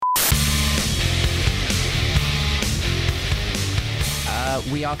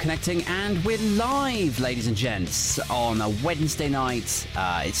We are connecting and we're live, ladies and gents, on a Wednesday night.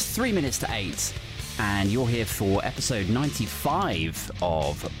 It's 3 minutes to 8 and you're here for episode 95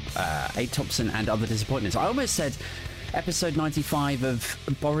 of Aid Thompson and Other Disappointments. I almost said episode 95 of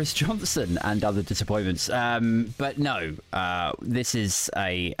Boris Johnson and Other Disappointments, but no, this is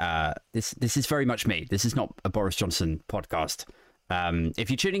this is very much me. This is not a Boris Johnson podcast. If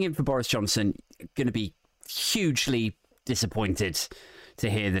you're tuning in for Boris Johnson, you're going to be hugely disappointed to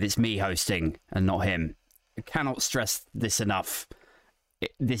hear that it's me hosting and not him. I cannot stress this enough.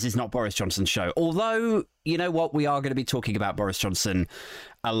 This is not Boris Johnson's show. Although, you know what? We are going to be talking about Boris Johnson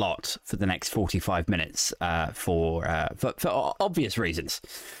a lot for the next 45 minutes for obvious reasons.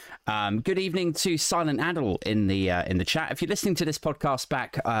 Good evening to Silent Adel in the chat. If you're listening to this podcast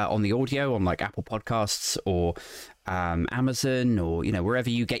back on the audio on like Apple Podcasts or Amazon or wherever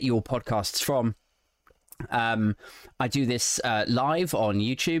you get your podcasts from, I do this live on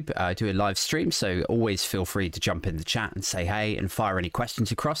YouTube. I do a live stream, so always feel free to jump in the chat and say hey and fire any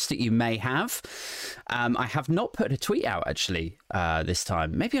questions across that you may have. I have not put a tweet out actually this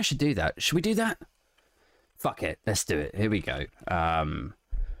time. Maybe I should do that. Should we do that? Fuck it, let's do it. Here we go. I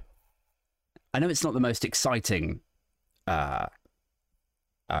know it's not the most exciting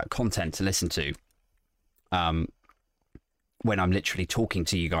content to listen to when I'm literally talking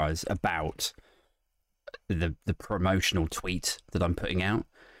to you guys about the promotional tweet that I'm putting out,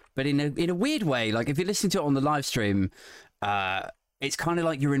 but in a weird way, like if you're listening to it on the live stream, it's kind of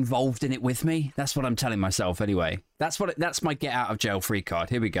like you're involved in it with me. That's what I'm telling myself anyway. That's my get out of jail free card.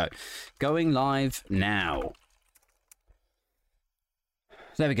 Here we go, going live now.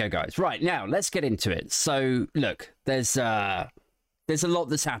 There we go, guys. Right, now let's get into it. So look, there's a lot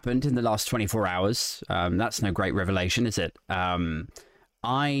that's happened in the last 24 hours. That's no great revelation, is it?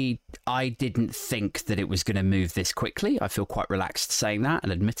 I didn't think that it was going to move this quickly. I feel quite relaxed saying that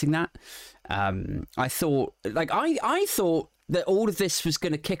and admitting that. I thought that all of this was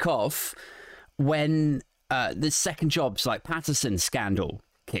going to kick off when the second jobs like Patterson scandal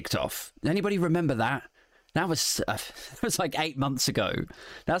kicked off. Anybody remember that? That was like 8 months ago.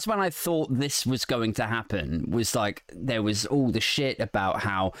 That's when I thought this was going to happen. Was like there was all the shit about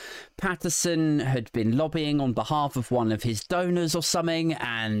how Patterson had been lobbying on behalf of one of his donors or something,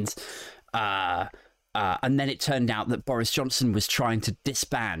 and then it turned out that Boris Johnson was trying to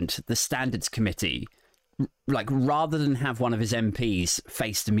disband the Standards Committee, like rather than have one of his MPs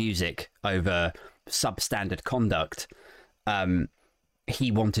face the music over substandard conduct.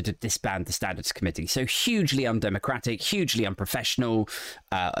 He wanted to disband the Standards Committee. So hugely undemocratic, hugely unprofessional,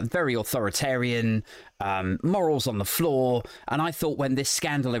 very authoritarian, morals on the floor. And I thought when this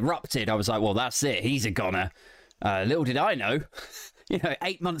scandal erupted, I was like, well, that's it. He's a goner. Little did I know,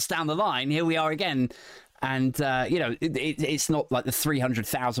 8 months down the line, here we are again. And, it's not like the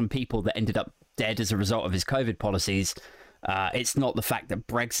 300,000 people that ended up dead as a result of his COVID policies. It's not the fact that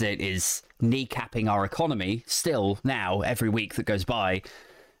Brexit is kneecapping our economy still now every week that goes by.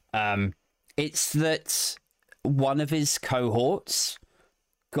 It's that one of his cohorts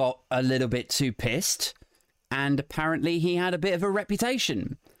got a little bit too pissed, and apparently he had a bit of a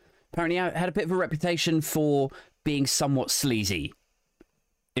reputation. Apparently had a bit of a reputation for being somewhat sleazy.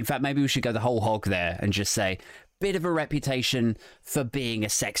 In fact, maybe we should go the whole hog there and just say bit of a reputation for being a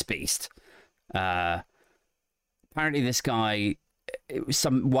sex beast. Apparently this guy, it was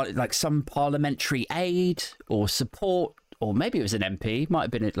some parliamentary aid or support, or maybe it was an MP, might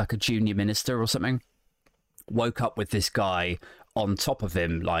have been like a junior minister or something, woke up with this guy on top of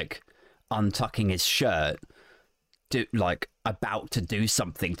him, like untucking his shirt, like about to do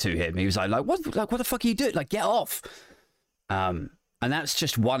something to him. He was like, what the fuck are you doing? Like, get off. And that's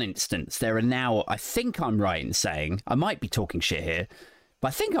just one instance. There are now, I think I'm right in saying, I might be talking shit here, but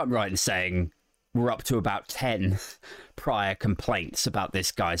I think I'm right in saying we're up to about 10 prior complaints about this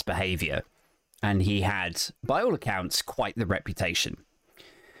guy's behaviour. And he had, by all accounts, quite the reputation.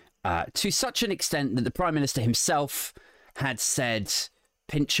 To such an extent that the Prime Minister himself had said,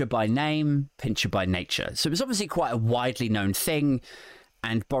 pincher by name, pincher by nature. So it was obviously quite a widely known thing.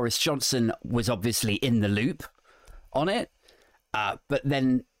 And Boris Johnson was obviously in the loop on it. But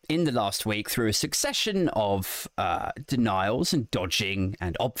then in the last week, through a succession of denials and dodging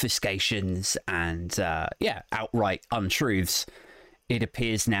and obfuscations and, outright untruths, it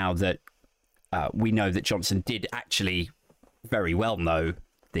appears now that we know that Johnson did actually very well know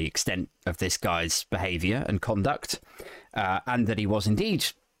the extent of this guy's behaviour and conduct, and that he was indeed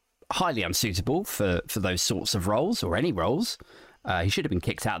highly unsuitable for those sorts of roles, or any roles. He should have been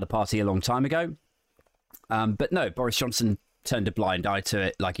kicked out of the party a long time ago. But no, Boris Johnson turned a blind eye to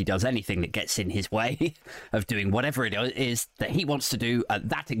it, like he does anything that gets in his way of doing whatever it is that he wants to do at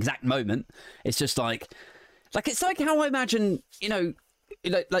that exact moment. It's just like it's like how I imagine, you know,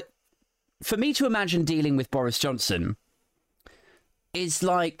 like for me to imagine dealing with Boris Johnson is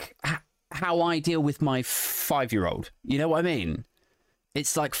like how I deal with my 5-year-old. You know what I mean?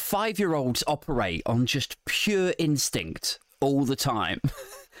 It's like 5-year-olds operate on just pure instinct all the time.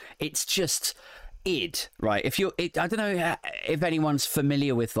 It's just id, right? I don't know if anyone's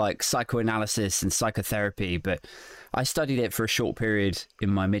familiar with like psychoanalysis and psychotherapy, but I studied it for a short period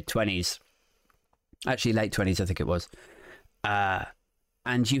in my mid-20s, actually late 20s, I think it was.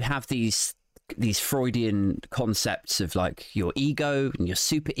 And you have these Freudian concepts of like your ego and your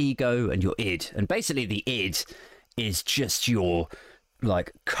super ego and your id. And basically the id is just your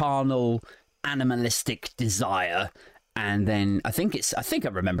like carnal, animalistic desire. And then I think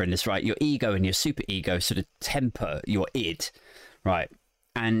I'm remembering this right. Your ego and your super ego sort of temper your id, right?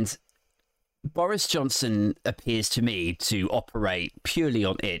 And Boris Johnson appears to me to operate purely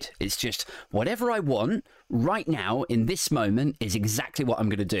on id. It's just whatever I want right now in this moment is exactly what I'm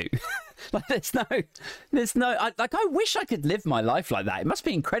going to do. Like I wish I could live my life like that. It must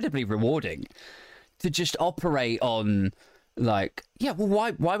be incredibly rewarding to just operate on like, yeah,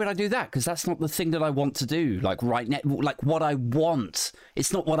 well, why would I do that? Because that's not the thing that I want to do. Like right now, like what I want.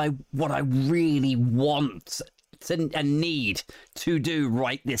 It's not what I really want and need to do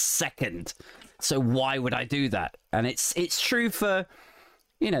right this second. So why would I do that? And it's true for,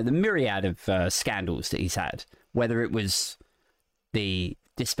 you know, the myriad of scandals that he's had, whether it was the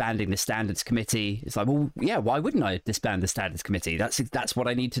disbanding the Standards Committee. It's like, well, yeah, why wouldn't I disband the Standards Committee? That's what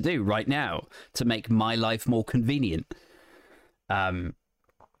I need to do right now to make my life more convenient.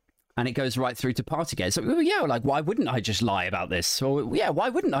 And it goes right through to Partygate. So, well, yeah, like, why wouldn't I just lie about this? Or, yeah, why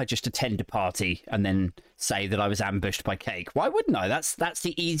wouldn't I just attend a party and then say that I was ambushed by cake? Why wouldn't I? That's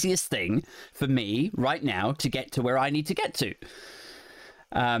the easiest thing for me right now to get to where I need to get to.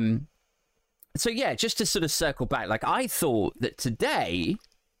 So, yeah, just to sort of circle back, like, I thought that today,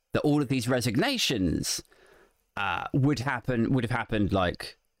 that all of these resignations would have happened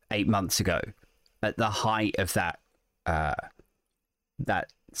like 8 months ago at the height of that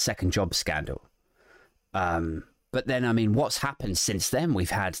second job scandal. But then, I mean, what's happened since then? We've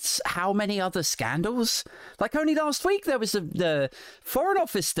had how many other scandals? Like only last week there was the Foreign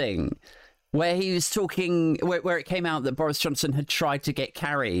Office thing where he was talking, where it came out that Boris Johnson had tried to get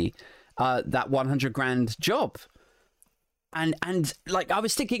Carrie that 100 grand job. And like I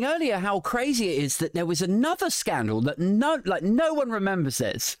was thinking earlier how crazy it is that there was another scandal that no one remembers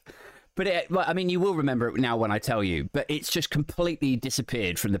this. But I mean, you will remember it now when I tell you, but it's just completely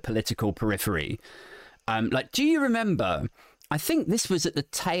disappeared from the political periphery. Like, do you remember? I think this was at the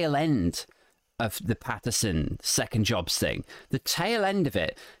tail end of the Patterson second jobs thing, the tail end of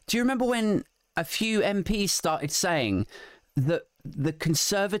it. Do you remember when a few MPs started saying that the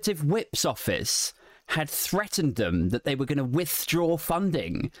Conservative Whip's office had threatened them that they were going to withdraw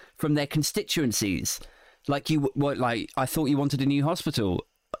funding from their constituencies? Like, I thought you wanted a new hospital.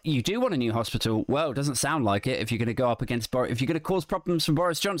 You do want a new hospital. Well, it doesn't sound like it. If you're going to go up against Boris, if you're going to cause problems from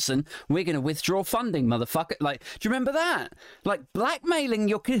Boris Johnson, we're going to withdraw funding, motherfucker. Like, do you remember that? Like,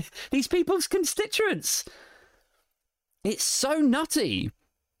 blackmailing these people's constituents. It's so nutty.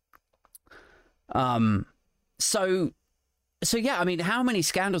 So yeah, I mean, how many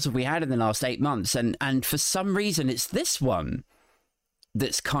scandals have we had in the last 8 months? And for some reason, it's this one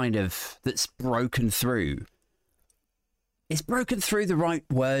that's broken through. Is broken through the right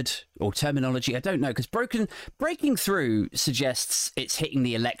word or terminology? I don't know, because breaking through suggests it's hitting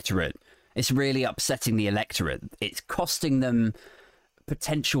the electorate. It's really upsetting the electorate. It's costing them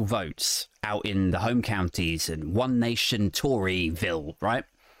potential votes out in the home counties and One Nation Toryville, right?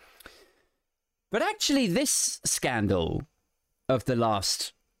 But actually, this scandal of the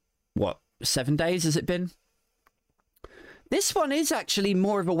last, 7 days has it been? This one is actually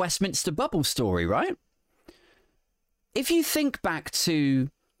more of a Westminster bubble story, right? If you think back to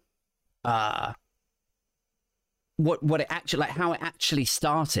what it actually, like how it actually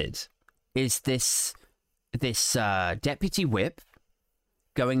started, is this deputy whip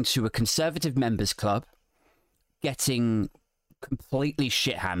going to a Conservative members club, getting completely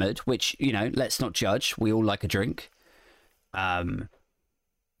shit hammered, which, you know, let's not judge. We all like a drink. And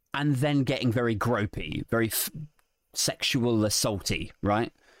then getting very gropey, very sexual assaulty,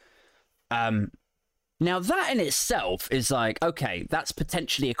 right? Now, that in itself is like, okay, that's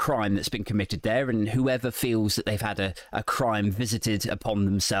potentially a crime that's been committed there, and whoever feels that they've had a crime visited upon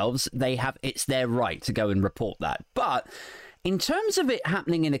themselves, it's their right to go and report that. But In terms of it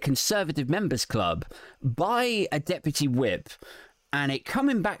happening in a Conservative members club by a deputy whip and it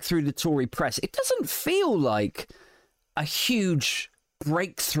coming back through the Tory press, it doesn't feel like a huge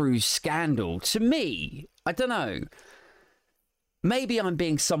breakthrough scandal to me. I don't know. Maybe I'm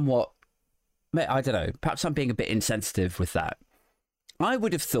being somewhat, I don't know, perhaps I'm being a bit insensitive with that. I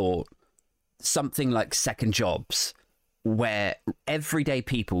would have thought something like second jobs, where everyday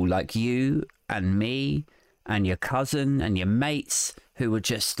people like you and me and your cousin and your mates who are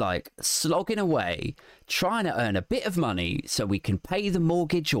just like slogging away, trying to earn a bit of money so we can pay the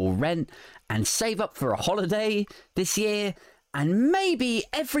mortgage or rent and save up for a holiday this year. And maybe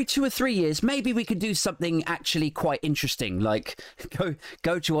every 2 or 3 years, maybe we could do something actually quite interesting, like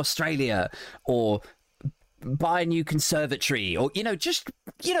go to Australia or buy a new conservatory or, just,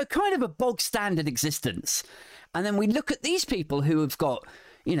 kind of a bog standard existence. And then we look at these people who have got,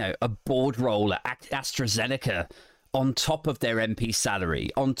 a board role at AstraZeneca on top of their MP salary,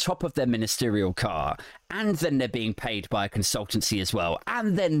 on top of their ministerial car, and then they're being paid by a consultancy as well,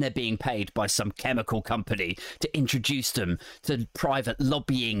 and then they're being paid by some chemical company to introduce them to private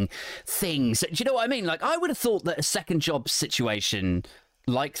lobbying things. Do you know what I mean? Like, I would have thought that a second job situation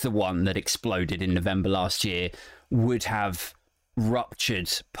like the one that exploded in November last year would have ruptured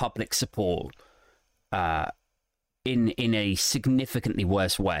public support in a significantly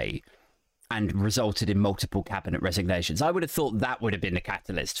worse way and resulted in multiple cabinet resignations. I would have thought that would have been the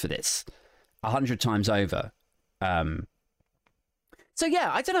catalyst for this 100 times over. So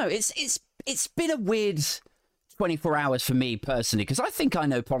yeah, I don't know. It's been a weird 24 hours for me personally, because I think I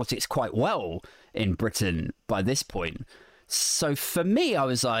know politics quite well in Britain by this point. So for me, I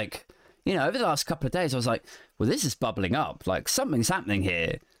was like, over the last couple of days, I was like, well, this is bubbling up. Like, something's happening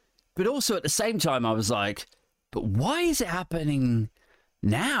here. But also at the same time, I was like, but why is it happening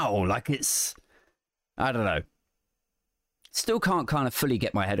now? Like, it's, I don't know. Still can't kind of fully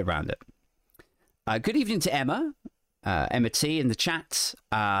get my head around it. Good evening to Emma. Emma T in the chat.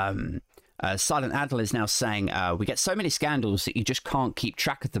 Silent Adel is now saying, we get so many scandals that you just can't keep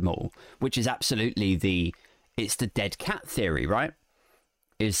track of them all, which is absolutely it's the dead cat theory, right?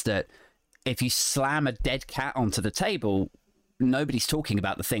 Is that if you slam a dead cat onto the table, nobody's talking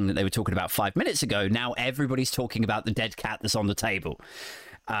about the thing that they were talking about 5 minutes ago. Now everybody's talking about the dead cat that's on the table.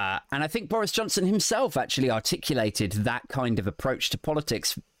 And I think Boris Johnson himself actually articulated that kind of approach to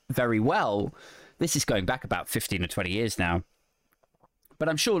politics very well. This is going back about 15 or 20 years now. But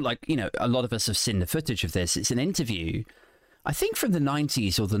I'm sure, a lot of us have seen the footage of this. It's an interview, I think from the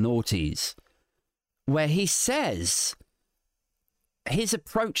 90s or the noughties, where he says his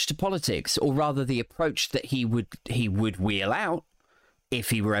approach to politics, or rather the approach that he would wheel out if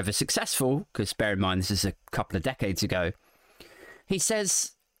he were ever successful, because bear in mind this is a couple of decades ago, he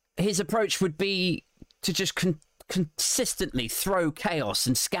says his approach would be to just consistently throw chaos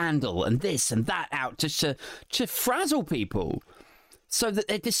and scandal and this and that out to frazzle people so that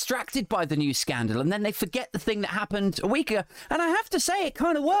they're distracted by the new scandal and then they forget the thing that happened a week ago. And I have to say, it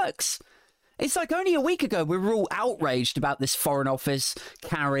kind of works. It's like only a week ago we were all outraged about this Foreign Office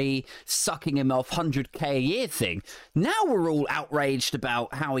carry sucking him off 100k a year thing. Now we're all outraged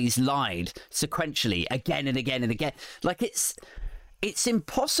about how he's lied sequentially again and again and again. Like, it's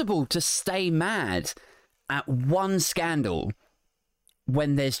impossible to stay mad at one scandal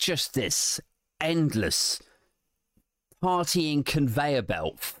when there's just this endless partying conveyor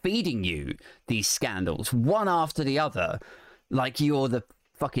belt feeding you these scandals one after the other, like you're the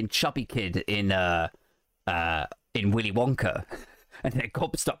fucking chubby kid in Willy Wonka, and they're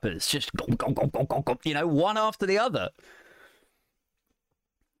gobstoppers, just one after the other.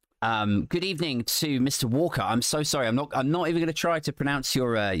 Good evening to Mr. Walker. I'm so sorry. I'm not even going to try to pronounce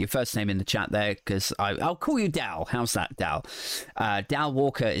your first name in the chat there, because I'll call you Dal. How's that, Dal? Dal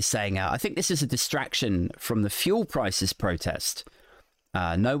Walker is saying, I think this is a distraction from the fuel prices protest.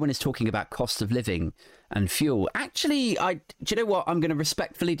 No one is talking about cost of living and fuel. Actually, do you know what? I'm going to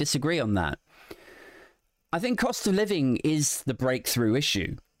respectfully disagree on that. I think cost of living is the breakthrough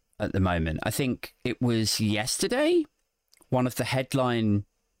issue at the moment. I think it was yesterday, one of the headline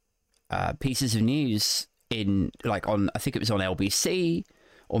pieces of news I think it was on LBC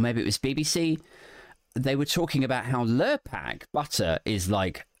or maybe it was BBC. They were talking about how Lurpak butter is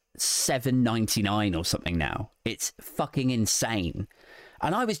like $7.99 or something now. It's fucking insane.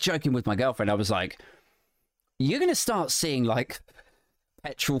 And I was joking with my girlfriend. I was like, you're going to start seeing like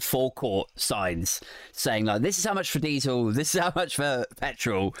petrol forecourt signs saying like, this is how much for diesel, this is how much for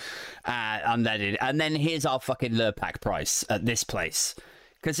petrol, unleaded, and then here's our fucking Lurpak price at this place.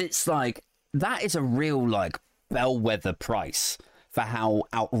 Because it's like, that is a real like bellwether price for how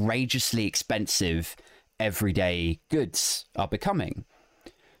outrageously expensive everyday goods are becoming.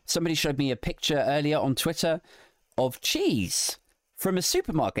 Somebody showed me a picture earlier on Twitter of cheese from a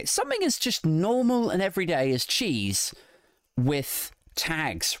supermarket. Something as just normal and everyday as cheese with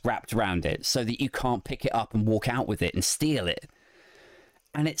tags wrapped around it so that you can't pick it up and walk out with it and steal it.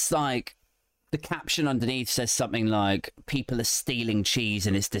 And it's like, the caption underneath says something like, people are stealing cheese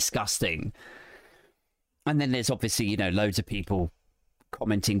and it's disgusting. And then there's obviously, you know, loads of people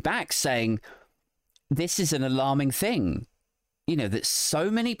commenting back saying, this is an alarming thing. You know, that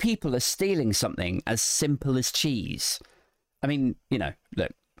so many people are stealing something as simple as cheese. I mean, you know,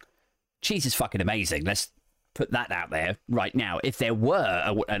 look, cheese is fucking amazing. Let's put that out there right now. If there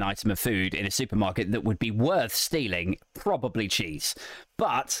were an item of food in a supermarket that would be worth stealing, probably cheese,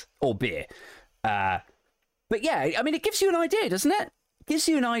 or beer. But yeah, I mean, it gives you an idea, doesn't it? It gives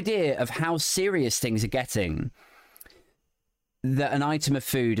you an idea of how serious things are getting. That an item of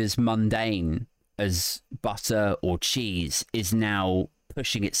food as mundane as butter or cheese is now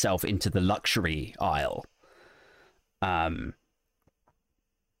pushing itself into the luxury aisle. I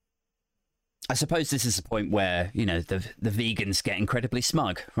suppose this is the point where, you know, the vegans get incredibly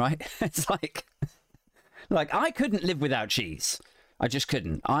smug, right? It's like I couldn't live without cheese. I just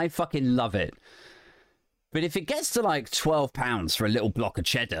couldn't. I fucking love it. But if it gets to like £12 for a little block of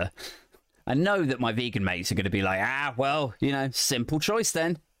cheddar, I know that my vegan mates are going to be like, well, you know, simple choice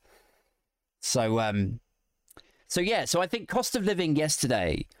then. So I think cost of living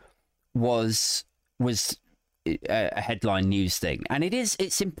yesterday was a headline news thing. And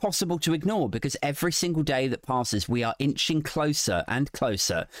it's impossible to ignore, because every single day that passes, we are inching closer and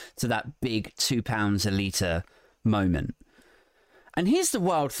closer to that big £2 a litre moment. And here's the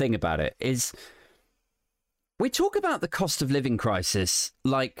wild thing about it is we talk about the cost of living crisis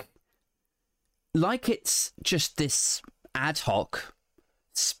like it's just this ad hoc,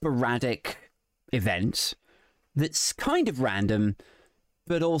 sporadic event that's kind of random,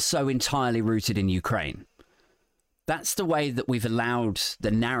 but also entirely rooted in Ukraine. That's the way that we've allowed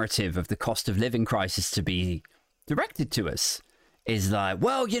the narrative of the cost of living crisis to be directed to us. Is like,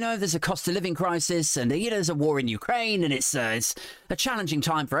 well, you know, there's a cost of living crisis and, you know, there's a war in Ukraine and it's a challenging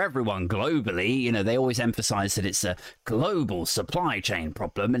time for everyone globally. You know, they always emphasize that it's a global supply chain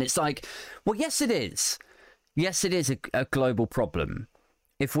problem. And it's like, well, yes, it is. Yes, it is a global problem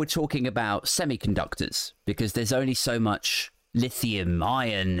if we're talking about semiconductors, because there's only so much lithium,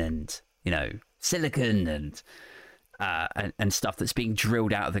 iron and, you know, silicon and stuff that's being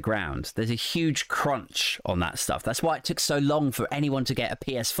drilled out of the ground. There's a huge crunch on that stuff. That's why it took so long for anyone to get a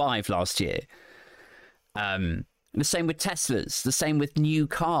PS5 last year. The same with Teslas, the same with new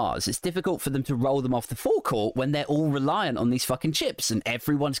cars. It's difficult for them to roll them off the forecourt when they're all reliant on these fucking chips and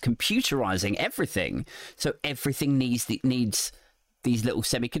everyone's computerizing everything. So everything needs these little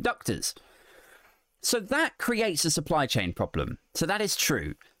semiconductors. So that creates a supply chain problem. So that is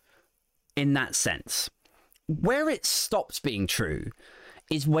true in that sense. Where it stops being true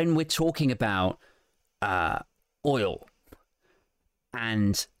is when we're talking about oil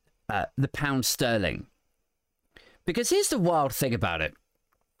and the pound sterling. Because here's the wild thing about it,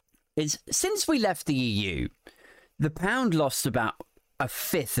 is since we left the EU, the pound lost about a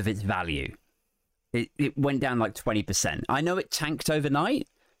fifth of its value. It went down like 20%. I know it tanked overnight,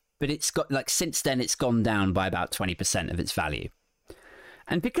 but it's got like since then it's gone down by about 20% of its value.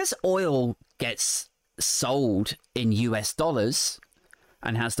 And because oil gets sold in US dollars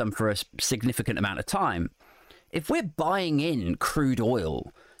and has done for a significant amount of time, if we're buying in crude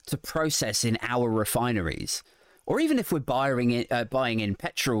oil to process in our refineries, or even if we're buying in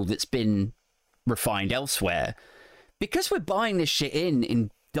petrol that's been refined elsewhere, because we're buying this shit in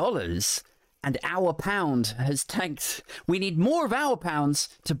dollars and our pound has tanked, we need more of our pounds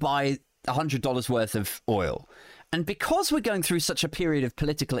to buy $100 worth of oil. And because we're going through such a period of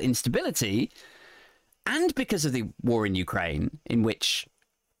political instability, and because of the war in Ukraine, in which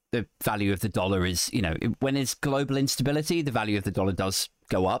the value of the dollar is, you know, when there's global instability, the value of the dollar does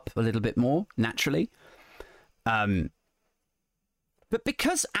go up a little bit more naturally. But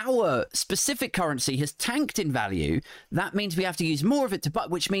because our specific currency has tanked in value, that means we have to use more of it to buy,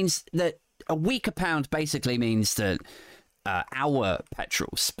 which means that a weaker pound basically means that our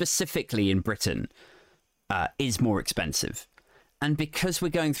petrol, specifically in Britain, is more expensive. And because we're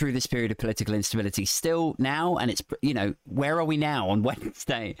going through this period of political instability still now, and it's, you know, where are we now on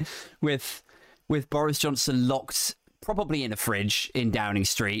Wednesday with Boris Johnson locked probably in a fridge in Downing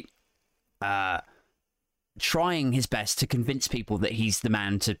Street, trying his best to convince people that he's the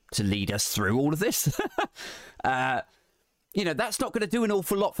man to lead us through all of this. You know, that's not going to do an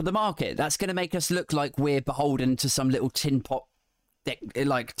awful lot for the market. That's going to make us look like we're beholden to some little tin pot,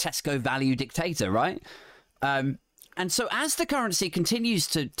 like Tesco value dictator, right? And so as the currency continues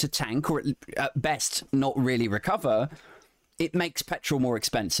to tank, or at best not really recover, it makes petrol more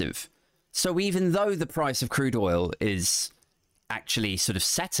expensive. So even though the price of crude oil is actually sort of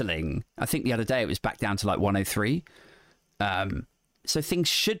settling, I think the other day it was back down to like 103. So things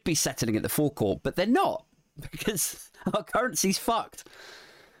should be settling at the forecourt, but they're not, because our currency's fucked.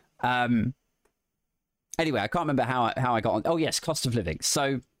 Anyway, I can't remember how I got on. Oh yes, cost of living.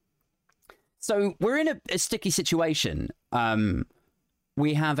 So we're in a sticky situation.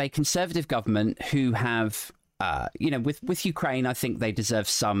 We have a conservative government who have, with Ukraine, I think they deserve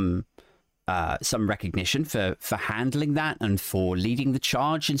some recognition for handling that and for leading the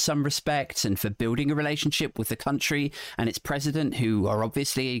charge in some respects and for building a relationship with the country and its president, who are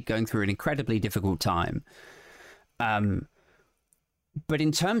obviously going through an incredibly difficult time. But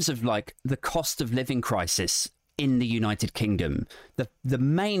in terms of like the cost of living crisis in the United Kingdom, the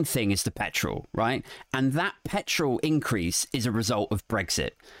main thing is the petrol, right? And that petrol increase is a result of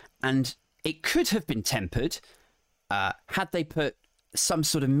Brexit. And it could have been tempered had they put some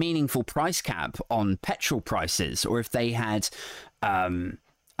sort of meaningful price cap on petrol prices, or if they had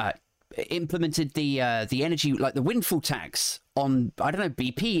implemented the energy, like the windfall tax on, I don't know,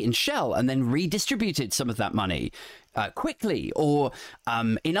 BP and Shell, and then redistributed some of that money quickly, or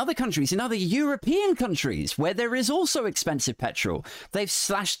in other countries, in other European countries where there is also expensive petrol, they've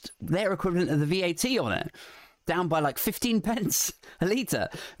slashed their equivalent of the VAT on it down by like 15 pence a litre.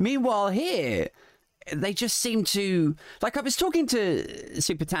 Meanwhile here, they just seem to, like, I was talking to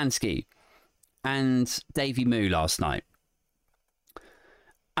Supatansky and Davy Moo last night,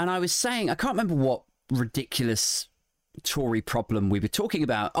 and I was saying, I can't remember what ridiculous Tory problem we were talking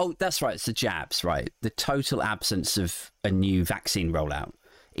about. Oh, that's right, it's the jabs, right? The total absence of a new vaccine rollout,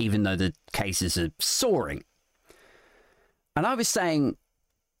 even though the cases are soaring. And I was saying,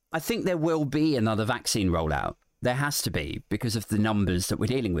 I think there will be another vaccine rollout. There has to be, because of the numbers that we're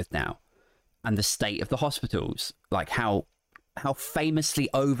dealing with now and the state of the hospitals, like how famously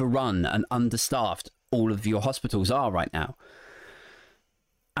overrun and understaffed all of your hospitals are right now.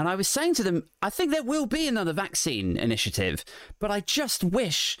 And I was saying to them, I think there will be another vaccine initiative, but I just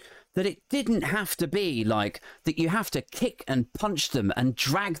wish that it didn't have to be like that you have to kick and punch them and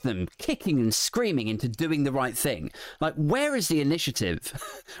drag them kicking and screaming into doing the right thing. Like, where is the initiative?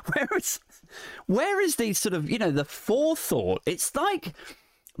 Where is the sort of, the forethought? It's like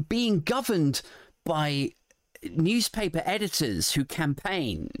being governed by newspaper editors who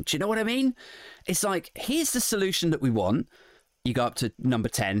campaign. Do you know what I mean? It's like, here's the solution that we want. You go up to number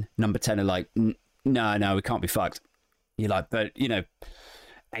 10. Number 10 are like, no, we can't be fucked. You're like, but,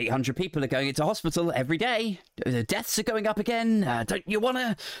 800 people are going into hospital every day. The deaths are going up again. Don't you want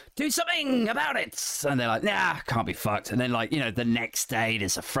to do something about it? And they're like, nah, can't be fucked. And then, like, the next day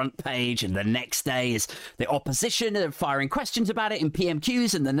there's a front page, and the next day is the opposition are firing questions about it in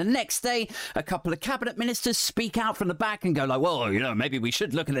PMQs. And then the next day, a couple of cabinet ministers speak out from the back and go like, well, maybe we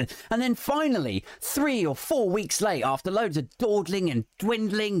should look at it. And then finally, 3 or 4 weeks late, after loads of dawdling and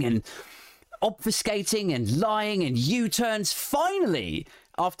dwindling and obfuscating and lying and U-turns, finally,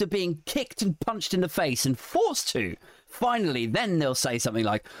 after being kicked and punched in the face and forced to, finally, then they'll say something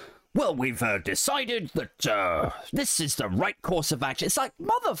like, well, we've decided that this is the right course of action. It's like,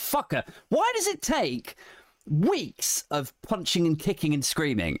 motherfucker, why does it take weeks of punching and kicking and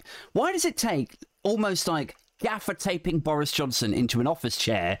screaming? Why does it take almost like gaffer taping Boris Johnson into an office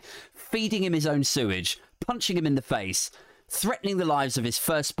chair, feeding him his own sewage, punching him in the face, threatening the lives of his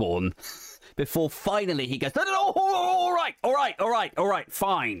firstborn, before finally he goes, no, all right,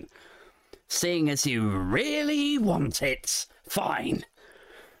 fine. Seeing as you really want it, fine.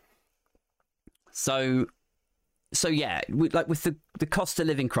 So yeah, like with the cost of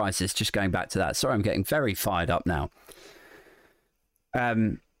living crisis, just going back to that. Sorry, I'm getting very fired up now.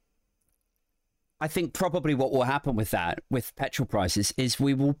 I think probably what will happen with that, with petrol prices, is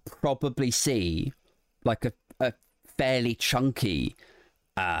we will probably see like a fairly chunky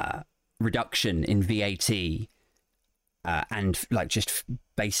reduction in VAT and like just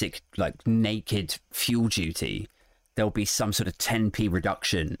basic like naked fuel duty. There'll be some sort of 10p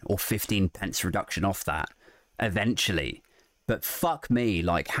reduction or 15 pence reduction off that eventually. But fuck me,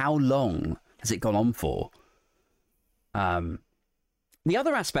 like how long has it gone on for? The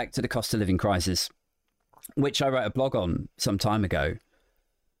other aspect to the cost of living crisis, which I wrote a blog on some time ago,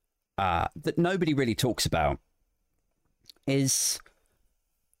 that nobody really talks about, is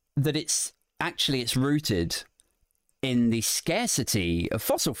that it's rooted in the scarcity of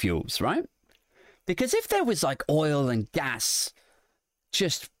fossil fuels, right? Because if there was like oil and gas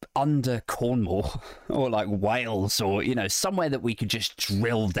just under Cornwall or like Wales or, you know, somewhere that we could just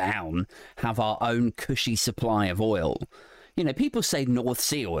drill down, have our own cushy supply of oil. You know, people say North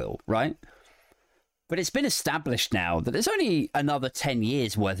Sea oil, right? But it's been established now that there's only another 10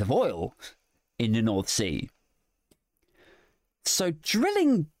 years worth of oil in the North Sea. So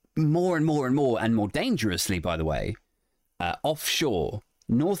drilling more and more and more and more dangerously, by the way, offshore,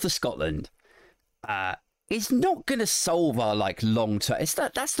 north of Scotland, is not going to solve our like long term.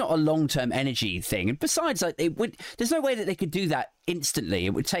 That's not a long term energy thing. And besides, like there's no way that they could do that instantly.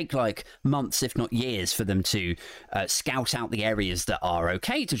 It would take like months, if not years, for them to scout out the areas that are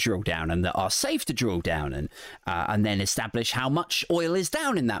okay to drill down and that are safe to drill down, and then establish how much oil is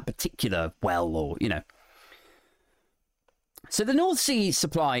down in that particular well, or you know. So the North Sea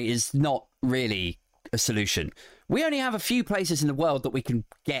supply is not really a solution. We only have a few places in the world that we can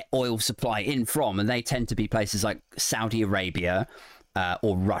get oil supply in from, and they tend to be places like Saudi Arabia,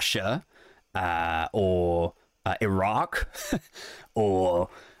 or Russia, or Iraq, or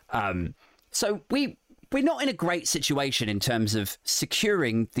so we're not in a great situation in terms of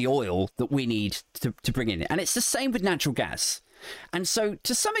securing the oil that we need to bring in. And it's the same with natural gas. And so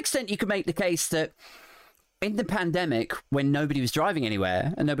to some extent, you could make the case that in the pandemic, when nobody was driving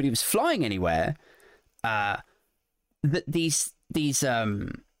anywhere and nobody was flying anywhere, that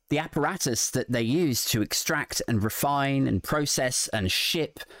the apparatus that they use to extract and refine and process and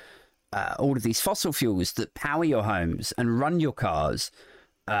ship all of these fossil fuels that power your homes and run your cars,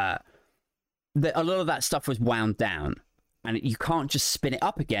 that a lot of that stuff was wound down, and you can't just spin it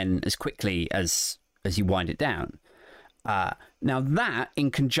up again as quickly as you wind it down. Now that,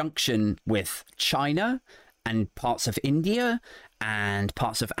 in conjunction with China and parts of India and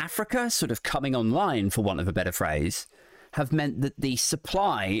parts of Africa sort of coming online, for want of a better phrase, have meant that the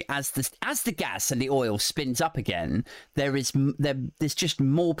supply, as the gas and the oil spins up again, there's just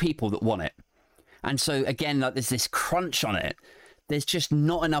more people that want it. And so again, like there's this crunch on it. There's just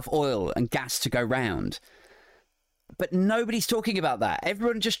not enough oil and gas to go round. But nobody's talking about that.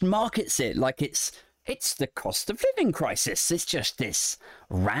 Everyone just markets it like it's the cost of living crisis. It's just this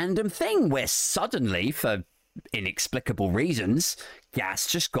random thing where suddenly, for inexplicable reasons,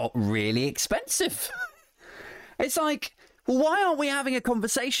 gas just got really expensive. It's like, why aren't we having a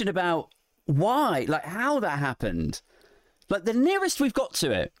conversation about why, like how that happened? Like the nearest we've got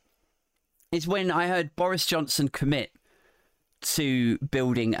to it is when I heard Boris Johnson commit to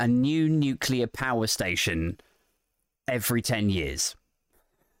building a new nuclear power station every 10 years.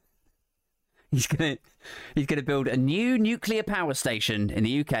 He's gonna build a new nuclear power station in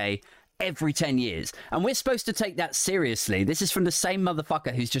the UK every 10 years. And we're supposed to take that seriously. This is from the same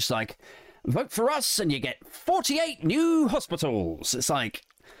motherfucker who's just like, vote for us and you get 48 new hospitals. It's like,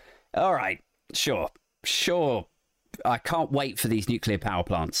 all right, sure. I can't wait for these nuclear power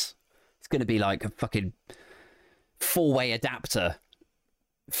plants. It's going to be like a fucking 4-way adapter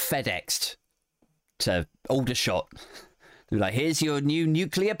FedExed to Aldershot. They're like, here's your new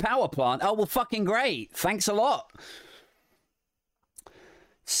nuclear power plant. Oh, well, fucking great. Thanks a lot.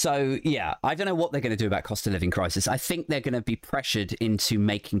 So, yeah, I don't know what they're going to do about cost of living crisis. I think they're going to be pressured into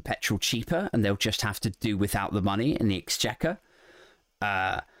making petrol cheaper, and they'll just have to do without the money in the exchequer.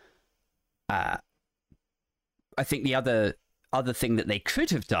 I think the other thing that they could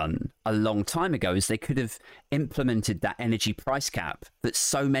have done a long time ago is they could have implemented that energy price cap that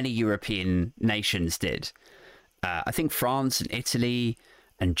so many European nations did. I think France and Italy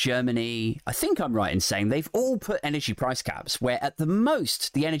and Germany, I think I'm right in saying they've all put energy price caps where at the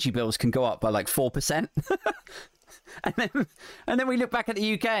most the energy bills can go up by like 4%. and then we look back at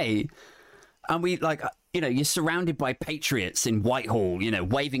the UK and we like, you know, you're surrounded by patriots in Whitehall, you know,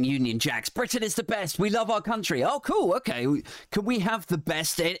 waving Union Jacks. Britain is the best. We love our country. Oh, cool. Okay. Can we have the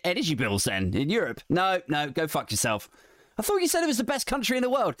best energy bills then in Europe? No, go fuck yourself. I thought you said it was the best country in the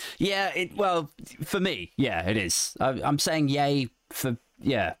world. Yeah, well, for me, yeah, it is. I'm saying yay for,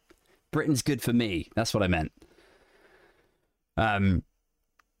 yeah, Britain's good for me. That's what I meant.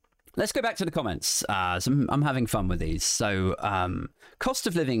 Let's go back to the comments. So I'm having fun with these. So cost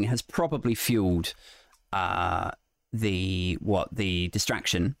of living has probably fueled the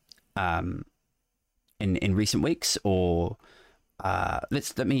distraction in recent weeks, or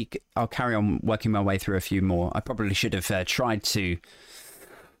I'll carry on working my way through a few more. I probably should have tried to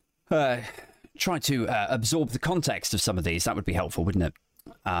absorb the context of some of these. That would be helpful, wouldn't it?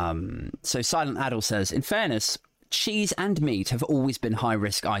 So Silent Adult says, in fairness, cheese and meat have always been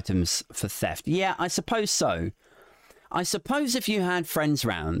high-risk items for theft. Yeah, I suppose so. I suppose if you had friends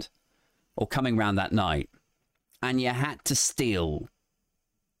round, or coming round that night, and you had to steal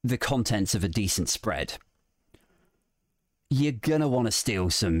the contents of a decent spread, you're going to want to steal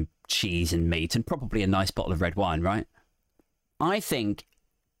some cheese and meat and probably a nice bottle of red wine, right? I think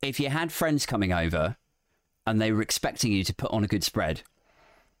if you had friends coming over and they were expecting you to put on a good spread,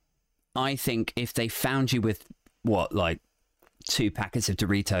 I think if they found you with, what, like 2 packets of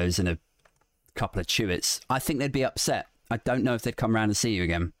Doritos and a couple of Chewits, I think they'd be upset. I don't know if they'd come around and see you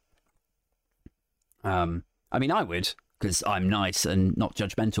again. I mean, I would, because I'm nice and not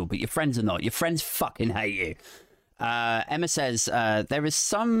judgmental, but your friends are not. Your friends fucking hate you. Emma says, there is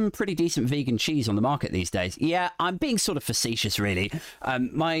some pretty decent vegan cheese on the market these days. Yeah, I'm being sort of facetious, really.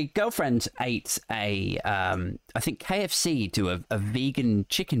 My girlfriend ate I think KFC do a vegan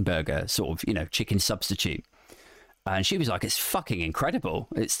chicken burger, sort of, you know, chicken substitute. And she was like, it's fucking incredible.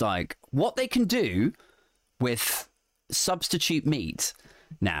 It's like, what they can do with substitute meat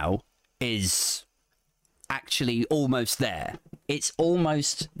now is actually almost there. It's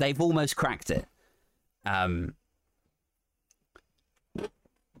almost, they've almost cracked it.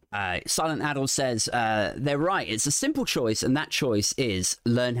 Silent Adult says, they're right. It's a simple choice, and that choice is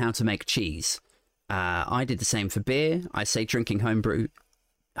learn how to make cheese. I did the same for beer. I say drinking homebrew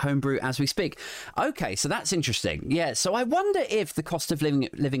as we speak. Okay, so that's interesting. Yeah, so I wonder if the cost of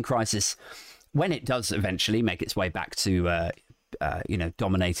living crisis, when it does eventually make its way back to you know,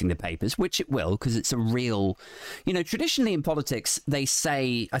 dominating the papers, which it will, because it's a real, you know, traditionally in politics they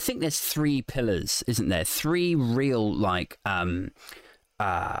say, I think there's 3 pillars, isn't there? 3 real, like come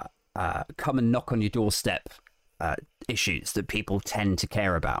and knock on your doorstep issues that people tend to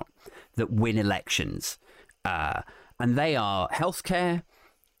care about, that win elections, and they are healthcare,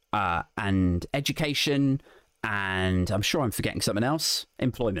 and education, and I'm sure I'm forgetting something else,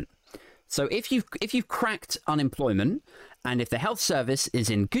 employment. So if you've cracked unemployment, and if the health service is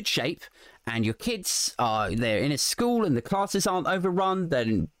in good shape, and your kids they're in a school and the classes aren't overrun,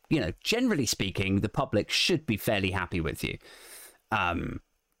 then, you know, generally speaking, the public should be fairly happy with you. I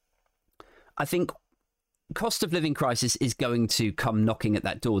think cost of living crisis is going to come knocking at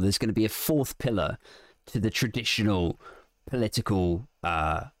that door. There's going to be a 4th pillar to the traditional political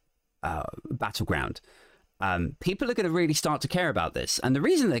battleground. People are going to really start to care about this. And the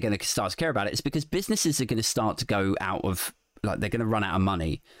reason they're going to start to care about it is because businesses are going to start to go out of, like, they're going to run out of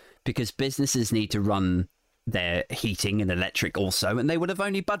money, because businesses need to run their heating and electric also, and they would have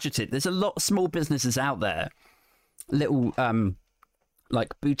only budgeted. There's a lot of small businesses out there, little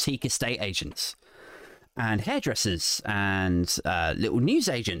like boutique estate agents and hairdressers and little news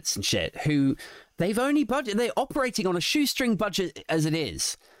agents and shit, who they've only budgeted, they're operating on a shoestring budget as it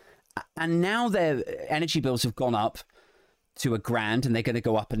is. And now their energy bills have gone up to $1,000, and they're going to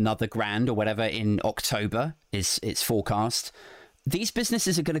go up another $1,000 or whatever in October, is its forecast. These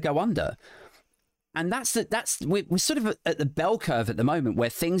businesses are going to go under. And we're sort of at the bell curve at the moment, where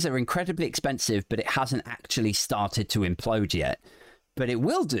things are incredibly expensive, but it hasn't actually started to implode yet. But it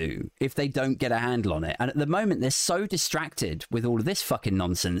will do if they don't get a handle on it. And at the moment, they're so distracted with all of this fucking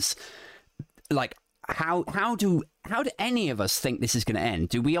nonsense. Like, how do any of us think this is going to end?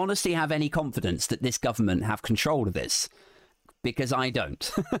 Do we honestly have any confidence that this government have control of this? Because I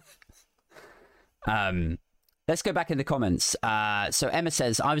don't. Let's go back in the comments. So Emma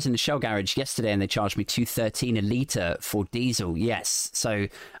says, I was in the Shell garage yesterday and they charged me $2.13 a litre for diesel. Yes. So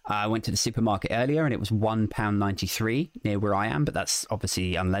I went to the supermarket earlier and it was £1.93 near where I am, but that's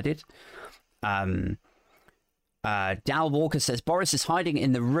obviously unleaded. Dal Walker says, Boris is hiding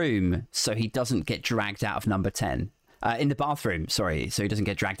in the room so he doesn't get dragged out of number 10. In the bathroom, sorry, so he doesn't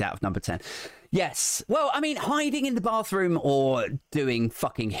get dragged out of number 10. Yes. Well, I mean, hiding in the bathroom or doing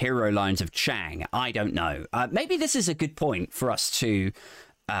fucking hero lines of Chang, I don't know. Maybe this is a good point for us to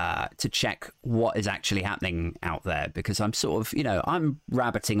check what is actually happening out there, because I'm sort of, you know, I'm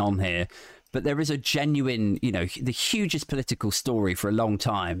rabbiting on here, but there is a genuine, you know, the hugest political story for a long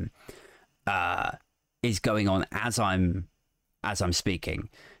time is going on as I'm speaking.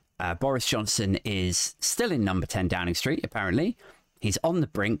 Boris Johnson is still in number 10 Downing Street, apparently. He's on the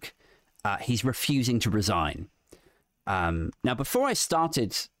brink. He's refusing to resign. Now, before I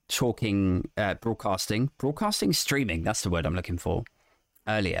started talking broadcasting, streaming, that's the word I'm looking for,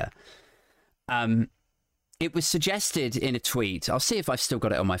 earlier, it was suggested in a tweet. I'll see if I've still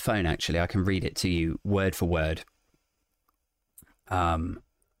got it on my phone, actually. I can read it to you word for word. Where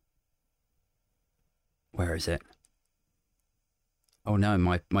is it? Oh no,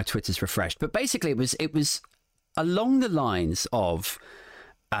 my Twitter's refreshed. But basically it was along the lines of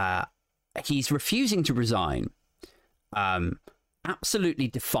he's refusing to resign, absolutely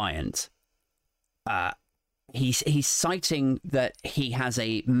defiant. He's citing that he has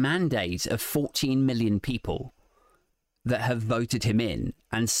a mandate of 14 million people that have voted him in,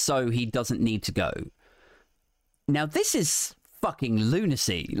 and so he doesn't need to go. Now, this is fucking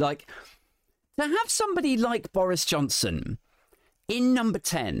lunacy. Like, to have somebody like Boris Johnson in number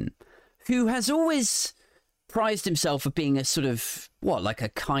 10, who has always prized himself of being a sort of, what, like a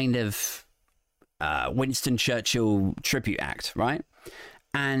kind of Winston Churchill tribute act, right?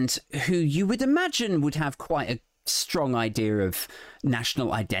 And who you would imagine would have quite a strong idea of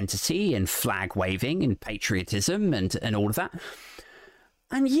national identity and flag waving and patriotism and all of that.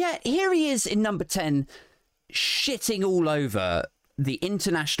 And yet here he is in number 10, shitting all over the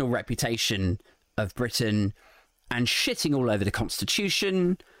international reputation of Britain and shitting all over the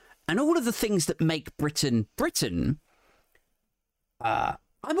Constitution and all of the things that make Britain Britain. I'm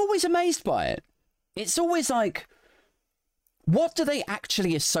always amazed by it. It's always like, what do they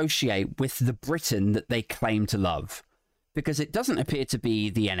actually associate with the Britain that they claim to love? Because it doesn't appear to be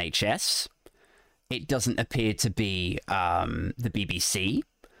the NHS. It doesn't appear to be the BBC.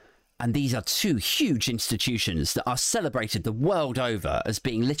 And these are two huge institutions that are celebrated the world over as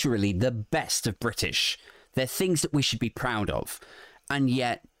being literally the best of British. They're things that we should be proud of. And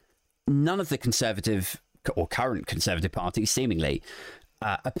yet, none of the Conservative or current Conservative parties, seemingly,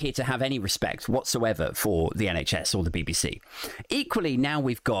 appear to have any respect whatsoever for the NHS or the BBC. Equally, now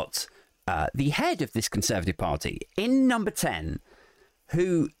we've got the head of this Conservative Party in number 10,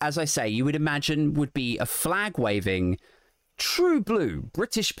 who, as I say, you would imagine would be a flag-waving, true blue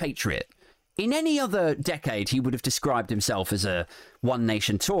British patriot. In any other decade, he would have described himself as a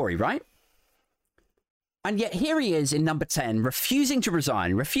one-nation Tory, right? And yet here he is in number 10, refusing to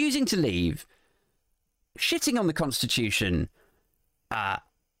resign, refusing to leave, shitting on the Constitution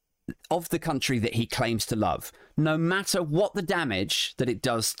of the country that he claims to love, no matter what the damage that it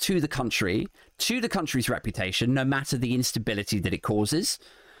does to the country's reputation, no matter the instability that it causes,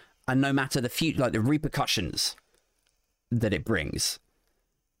 and no matter the repercussions that it brings.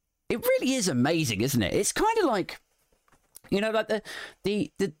 It really is amazing, isn't it? It's kind of like, you know, like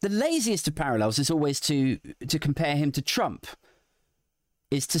the laziest of parallels is always to compare him to Trump.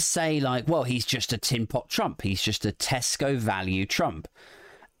 Is to say, like, well, he's just a tin pot Trump. He's just a Tesco value Trump.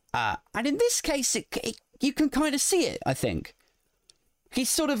 And in this case, you can kind of see it, I think. He's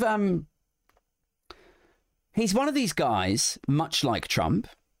sort of, he's one of these guys, much like Trump,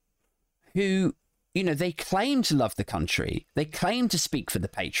 who, you know, they claim to love the country. They claim to speak for the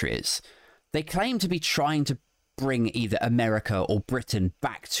patriots. They claim to be trying to bring either America or Britain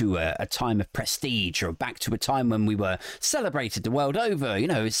back to a time of prestige, or back to a time when we were celebrated the world over. You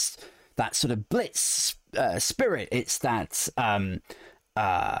know, it's that sort of blitz spirit. It's that, I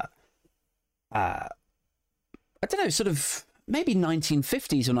don't know, sort of maybe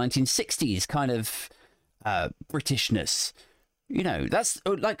 1950s or 1960s kind of Britishness. You know, that's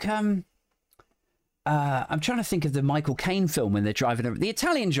like, I'm trying to think of the Michael Caine film when they're driving around, The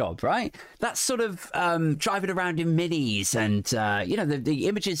Italian Job, right? That's sort of driving around in minis and, you know, the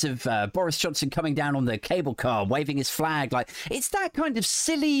images of Boris Johnson coming down on the cable car, waving his flag. Like, it's that kind of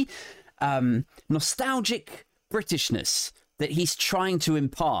silly, nostalgic Britishness that he's trying to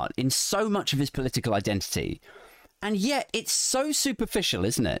impart in so much of his political identity. And yet it's so superficial,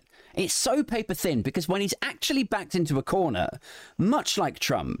 isn't it? It's so paper thin, because when he's actually backed into a corner, much like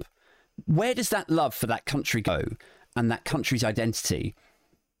Trump, where does that love for that country go, and that country's identity?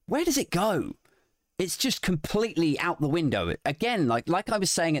 Where does it go? It's just completely out the window. Again, like I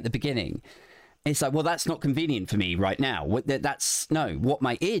was saying at the beginning, it's like, well, that's not convenient for me right now. What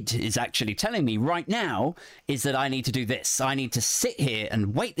my id is actually telling me right now is that I need to do this. I need to sit here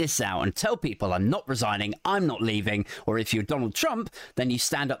and wait this out and tell people I'm not resigning, I'm not leaving. Or if you're Donald Trump, then you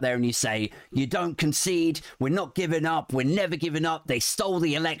stand up there and you say, you don't concede, we're not giving up, we're never giving up. They stole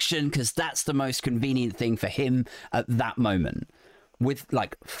the election, because that's the most convenient thing for him at that moment. With,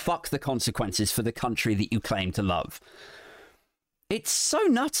 like, fuck the consequences for the country that you claim to love. It's so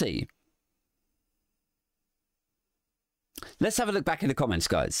nutty. Let's have a look back in the comments,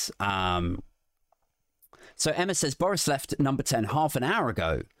 guys. So Emma says, Boris left number 10 half an hour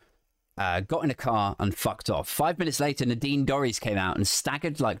ago, got in a car and fucked off. 5 minutes later, Nadine Dorries came out and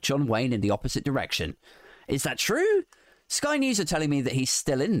staggered like John Wayne in the opposite direction. Is that true? Sky News are telling me that he's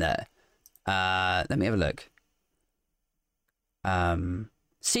still in there. Let me have a look.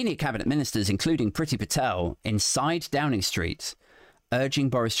 Senior cabinet ministers, including Priti Patel, inside Downing Street, urging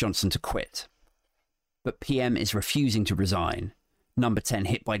Boris Johnson to quit. But PM is refusing to resign. Number 10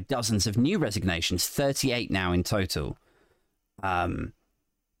 hit by dozens of new resignations, 38 now in total. It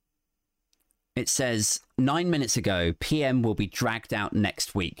says 9 minutes ago, PM will be dragged out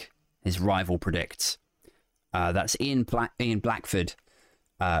next week, his rival predicts. That's Ian Blackford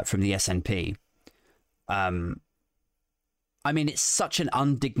from the SNP. I mean, it's such an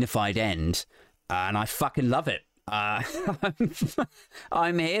undignified end, and I fucking love it. I'm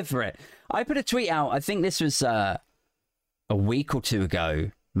here for it. I put a tweet out. I think this was a week or two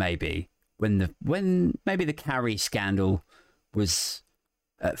ago, maybe when maybe the Carrie scandal was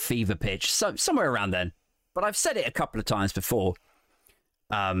at fever pitch, so somewhere around then. But I've said it a couple of times before.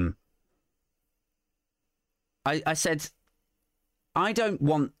 I said I don't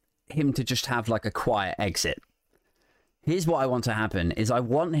want him to just have like a quiet exit. Here's what I want to happen: is I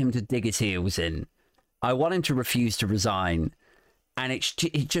want him to dig his heels in. I want him to refuse to resign, and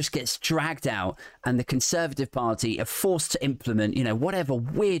it just gets dragged out, and the Conservative Party are forced to implement, you know, whatever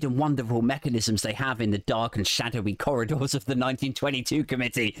weird and wonderful mechanisms they have in the dark and shadowy corridors of the 1922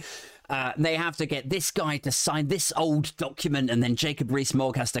 committee. They have to get this guy to sign this old document, and then Jacob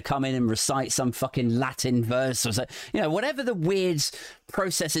Rees-Mogg has to come in and recite some fucking Latin verse or so, you know, whatever the weird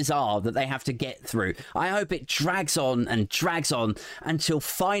processes are that they have to get through. I hope it drags on and drags on until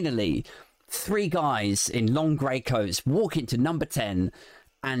finally 3 guys in long grey coats walk into number 10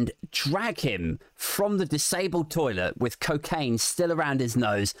 and drag him from the disabled toilet with cocaine still around his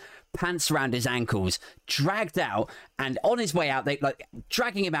nose, pants around his ankles, dragged out, and on his way out, they like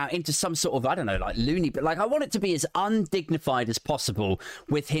dragging him out into some sort of, I don't know, like loony, but like I want it to be as undignified as possible,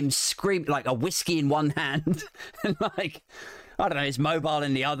 with him screaming like a whiskey in one hand and like, I don't know, his mobile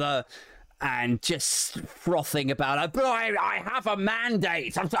in the other, and just frothing about it. But I have a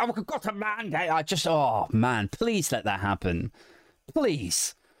mandate. I've got a mandate. Oh man, please let that happen.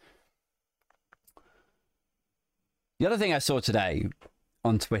 Please. The other thing I saw today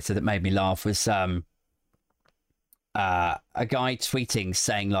on Twitter that made me laugh was a guy tweeting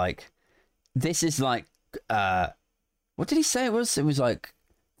saying like, this is like, what did he say it was? It was like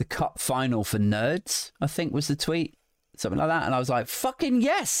the cup final for nerds, I think was the tweet. Something like that. And I was like, fucking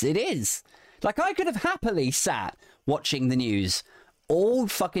yes, it is. Like, I could have happily sat watching the news all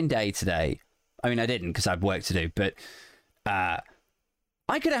fucking day today. I mean, I didn't because I had work to do, but I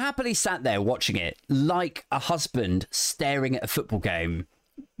could have happily sat there watching it like a husband staring at a football game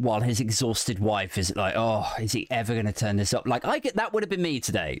while his exhausted wife is like, oh, is he ever going to turn this up? Like, that would have been me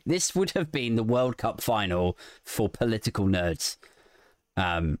today. This would have been the World Cup final for political nerds.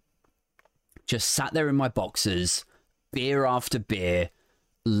 Just sat there in my boxers, beer after beer,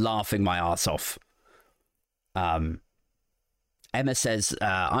 laughing my ass off. Emma says,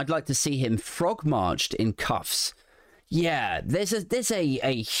 I'd like to see him frog marched in cuffs. Yeah, there's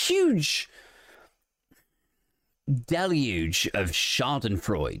a huge deluge of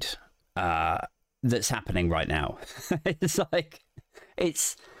Schadenfreude that's happening right now. It's like,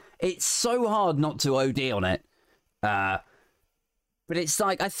 it's so hard not to OD on it. But it's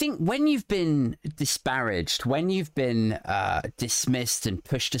like, I think when you've been disparaged, when you've been dismissed and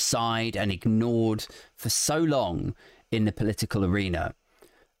pushed aside and ignored for so long in the political arena,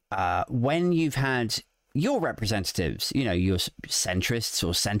 when you've had your representatives, you know, your centrists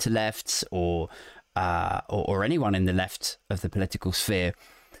or centre-lefts or anyone in the left of the political sphere,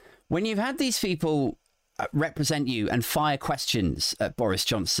 when you've had these people represent you and fire questions at Boris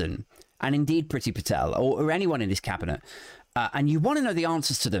Johnson and indeed Priti Patel or anyone in his cabinet, and you want to know the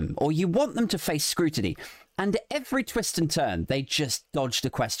answers to them, or you want them to face scrutiny, and at every twist and turn, they just dodge the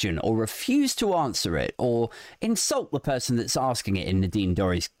question or refuse to answer it or insult the person that's asking it in Nadine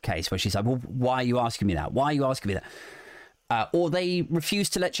Dorries' case, where she's like, well, why are you asking me that? Why are you asking me that? Or they refuse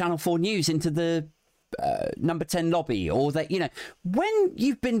to let Channel 4 News into the number 10 lobby, or that, you know, when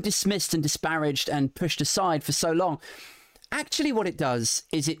you've been dismissed and disparaged and pushed aside for so long, actually what it does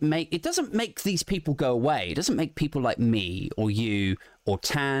is it doesn't make these people go away. It doesn't make people like me or you or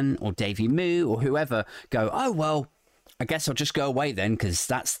Tan or Davey Moo or whoever go, oh, well, I guess I'll just go away then because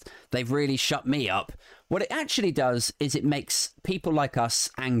they've really shut me up. What it actually does is it makes people like us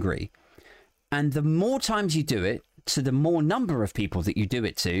angry. And the more times you do it, to the more number of people that you do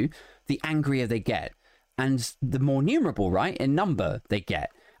it to, the angrier they get. And the more numerable, right, in number they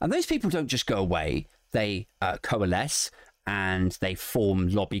get. And those people don't just go away. They coalesce and they form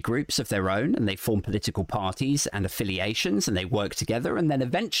lobby groups of their own, and they form political parties and affiliations, and they work together. And then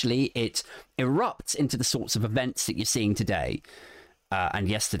eventually it erupts into the sorts of events that you're seeing today and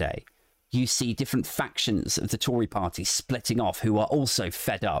yesterday. You see different factions of the Tory party splitting off who are also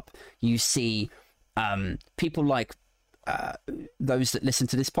fed up. You see people like those that listen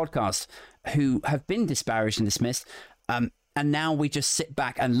to this podcast who have been disparaged and dismissed. And now we just sit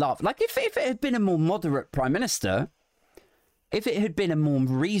back and laugh. Like if it had been a more moderate prime minister, if it had been a more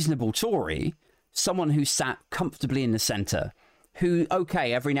reasonable Tory, someone who sat comfortably in the centre, who,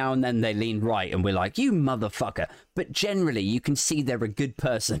 okay, every now and then they lean right and we're like, you motherfucker. But generally, you can see they're a good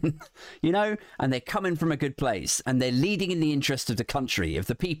person, you know, and they're coming from a good place and they're leading in the interest of the country, of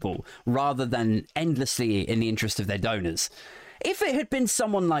the people, rather than endlessly in the interest of their donors. If it had been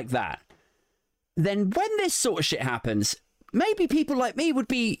someone like that, then when this sort of shit happens, maybe people like me would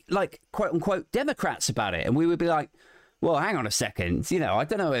be like, quote unquote, Democrats about it. And we would be like, well, hang on a second. You know, I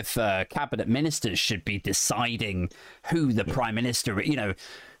don't know if cabinet ministers should be deciding who the prime minister, you know,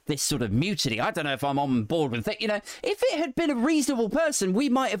 this sort of mutiny. I don't know if I'm on board with it. You know, if it had been a reasonable person, we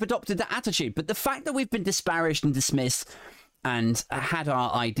might have adopted that attitude. But the fact that we've been disparaged and dismissed and had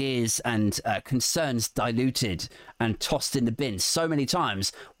our ideas and concerns diluted and tossed in the bin so many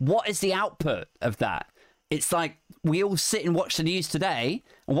times, what is the output of that? It's like we all sit and watch the news today,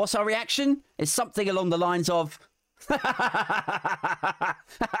 and what's our reaction? It's something along the lines of,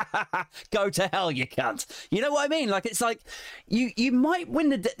 go to hell, you cunt. You know what I mean? Like, it's like you might win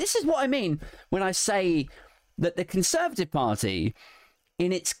this is what I mean when I say that the Conservative Party,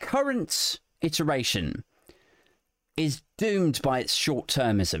 in its current iteration, is doomed by its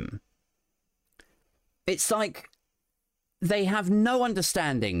short-termism. It's like they have no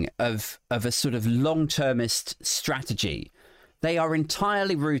understanding of a sort of long-termist strategy. They are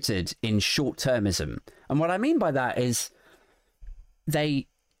entirely rooted in short-termism. And what I mean by that is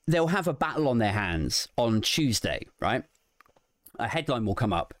they'll have a battle on their hands on Tuesday, right? A headline will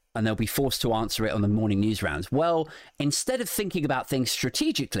come up and they'll be forced to answer it on the morning news rounds. Well, instead of thinking about things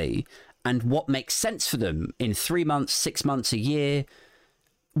strategically and what makes sense for them in 3 months, 6 months, a year,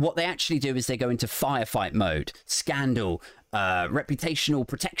 what they actually do is they go into firefight mode, scandal, reputational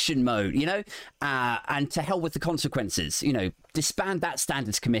protection mode, you know, and to hell with the consequences, you know, disband that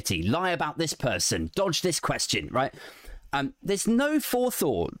standards committee, lie about this person, dodge this question, right? There's no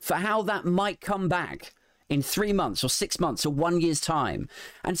forethought for how that might come back in 3 months or 6 months or 1 year's time.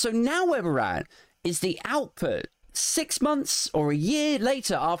 And so now where we're at is the output 6 months or a year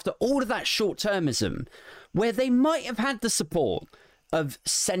later after all of that short-termism, where they might have had the support of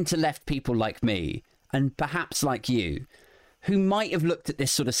centre-left people like me and perhaps like you, who might have looked at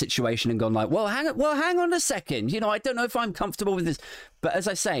this sort of situation and gone like, well, hang on a second. You know, I don't know if I'm comfortable with this. But as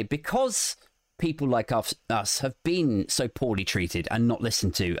I say, because people like us have been so poorly treated and not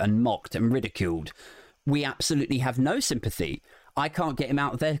listened to and mocked and ridiculed, we absolutely have no sympathy. I can't get him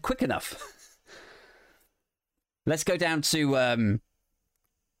out of there quick enough. Let's go down to...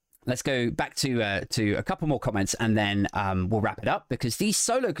 let's go back to a couple more comments and then we'll wrap it up, because these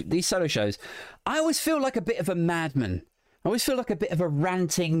solo shows, I always feel like a bit of a madman. I always feel like a bit of a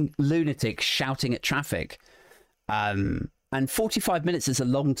ranting lunatic shouting at traffic. And 45 minutes is a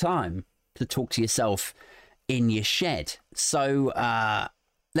long time to talk to yourself in your shed. So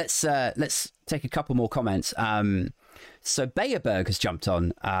let's take a couple more comments. So Bayerberg has jumped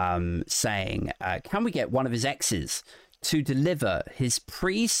on saying, can we get one of his exes to deliver his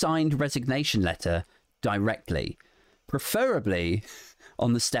pre-signed resignation letter directly, preferably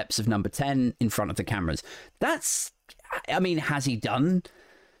on the steps of number 10 in front of the cameras? That's, I mean, has he done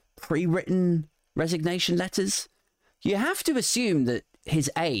pre-written resignation letters? You have to assume that his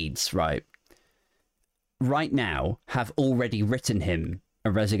aides, right now, have already written him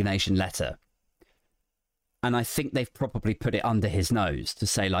a resignation letter. And I think they've probably put it under his nose to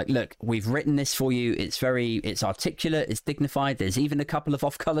say, like, look, we've written this for you. It's articulate, it's dignified. There's even a couple of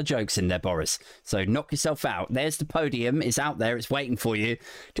off-color jokes in there, Boris. So knock yourself out. There's the podium. It's out there. It's waiting for you.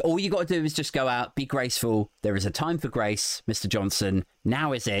 All you got to do is just go out, be graceful. There is a time for grace, Mr. Johnson.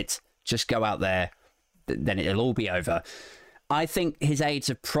 Now is it. Just go out there. Then it'll all be over. I think his aides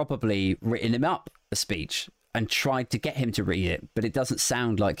have probably written him up a speech and tried to get him to read it, but it doesn't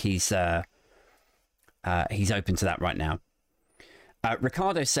sound like he's open to that right now.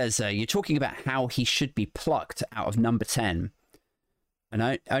 Ricardo says, you're talking about how he should be plucked out of number 10. And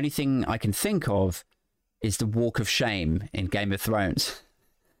the only thing I can think of is the walk of shame in Game of Thrones.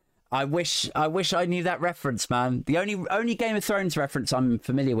 I wish I knew that reference, man. The only Game of Thrones reference I'm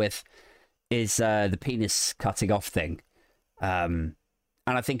familiar with is the penis cutting off thing. And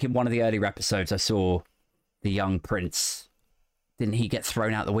I think in one of the earlier episodes I saw the young prince. Didn't he get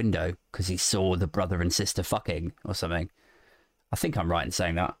thrown out the window because he saw the brother and sister fucking or something? I think I'm right in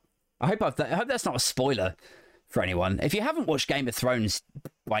saying that. I hope that's not a spoiler for anyone. If you haven't watched Game of Thrones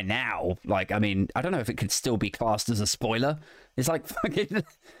by now, like, I mean, I don't know if it could still be classed as a spoiler. It's like fucking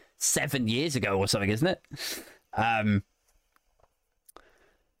 7 years ago or something, isn't it?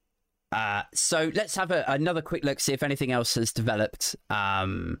 So let's have another quick look, see if anything else has developed.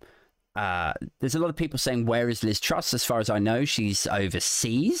 There's a lot of people saying, where is Liz Truss? As far as I know, she's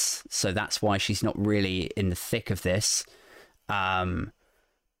overseas, so that's why she's not really in the thick of this.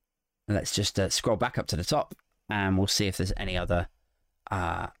 Let's just scroll back up to the top, and we'll see if there's any other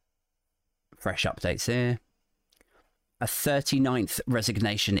fresh updates here. A 39th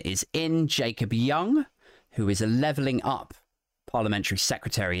resignation is in. Jacob Young, who is a Levelling Up parliamentary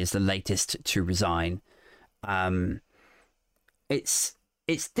secretary, is the latest to resign. It's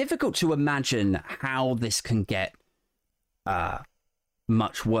difficult to imagine how this can get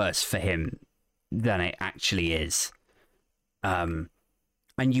much worse for him than it actually is. And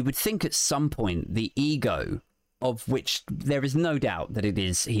you would think at some point the ego, of which there is no doubt that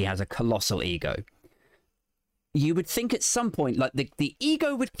he has a colossal ego. You would think at some point, like the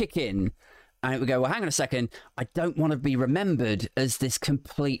ego would kick in, and it would go, well, hang on a second, I don't want to be remembered as this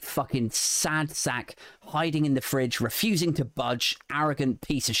complete fucking sad sack hiding in the fridge, refusing to budge, arrogant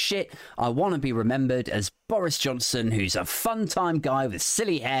piece of shit. I want to be remembered as Boris Johnson, who's a fun-time guy with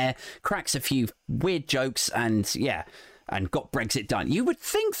silly hair, cracks a few weird jokes, and got Brexit done. You would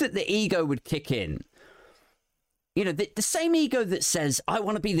think that the ego would kick in. You know, the same ego that says, I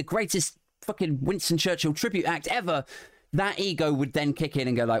want to be the greatest fucking Winston Churchill tribute act ever, that ego would then kick in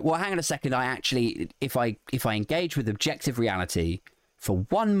and go like, well, hang on a second, I actually, if I engage with objective reality for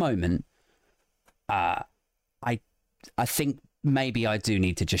one moment, I think maybe I do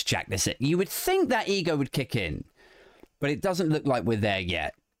need to just jack this in. You would think that ego would kick in, but it doesn't look like we're there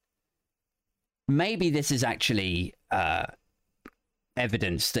yet. Maybe this is actually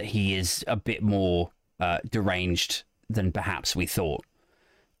evidence that he is a bit more deranged than perhaps we thought.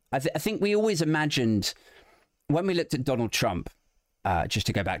 I think we always imagined, when we looked at Donald Trump, just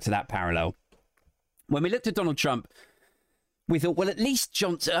to go back to that parallel, when we looked at Donald Trump, we thought, well, at least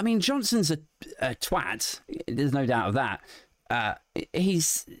Johnson, I mean, Johnson's a twat. There's no doubt of that. He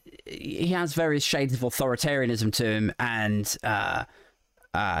has various shades of authoritarianism to him, and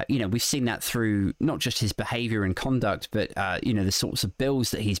we've seen that through not just his behavior and conduct, but the sorts of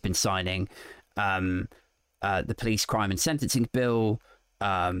bills that he's been signing, the police crime and sentencing bill,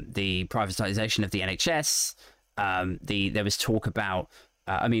 the privatization of the NHS. There was talk about,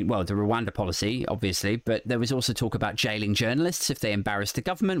 the Rwanda policy, obviously, but there was also talk about jailing journalists if they embarrassed the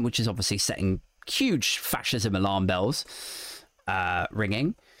government, which is obviously setting huge fascism alarm bells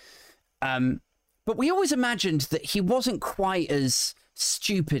ringing. But we always imagined that he wasn't quite as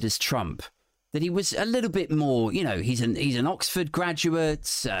stupid as Trump, that he was a little bit more, he's an Oxford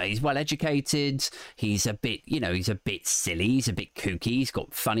graduate, he's well educated, he's a bit silly, he's a bit kooky, he's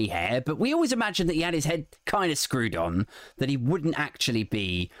got funny hair, but we always imagined that he had his head kind of screwed on, that he wouldn't actually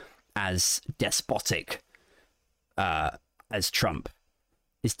be as despotic as Trump.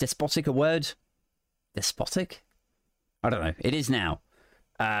 Is despotic a word? Despotic? I don't know. It is now.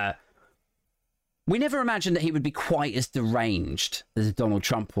 We never imagined that he would be quite as deranged as Donald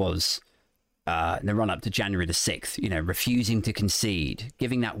Trump was in the run-up to January the 6th, refusing to concede,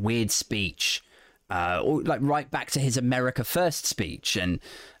 giving that weird speech, or like right back to his America First speech, and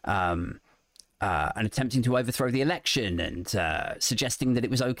attempting to overthrow the election, and suggesting that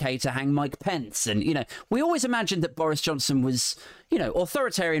it was okay to hang Mike Pence. And, we always imagined that Boris Johnson was,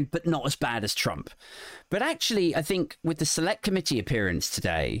 authoritarian, but not as bad as Trump. But actually, I think with the Select Committee appearance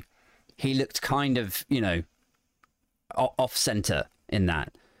today, he looked kind of, off-center in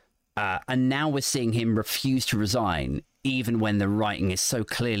that. And now we're seeing him refuse to resign, even when the writing is so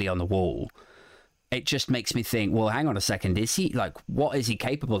clearly on the wall. It just makes me think, well, hang on a second. Is he, what is he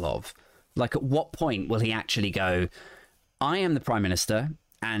capable of? Like, at what point will he actually go, I am the Prime Minister,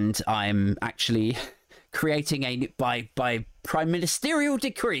 and I'm actually creating by prime ministerial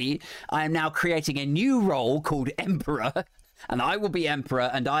decree, I am now creating a new role called Emperor, and I will be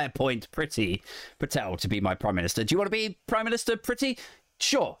Emperor, and I appoint Priti Patel to be my Prime Minister. Do you want to be Prime Minister, Priti?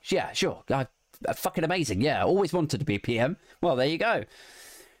 Sure, yeah, sure. Fucking amazing, yeah. Always wanted to be PM. Well, there you go.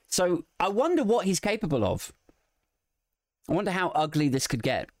 So I wonder what he's capable of. I wonder how ugly this could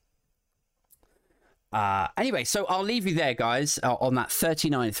get. Anyway, so I'll leave you there, guys, on that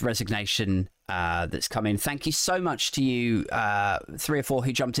 39th resignation that's come in. Thank you so much to you, 3 or 4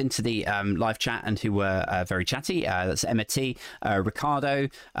 who jumped into the live chat and who were very chatty. That's Emma T, Ricardo,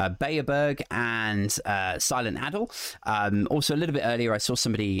 Bayerberg, and Silent Addle. Also, a little bit earlier, I saw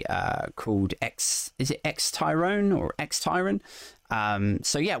somebody called X-Tyrone or X-Tyron.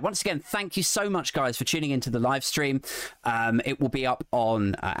 So yeah, once again, thank you so much, guys, for tuning into the live stream. It will be up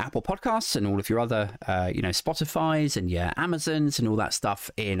on Apple Podcasts and all of your other, Spotify's and your Amazons and all that stuff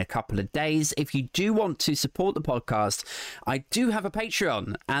in a couple of days. If you do want to support the podcast, I do have a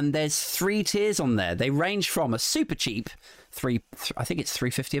Patreon, and there's 3 tiers on there. They range from a super cheap I think it's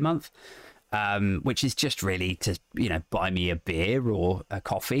 $3.50 a month, which is just really to, buy me a beer or a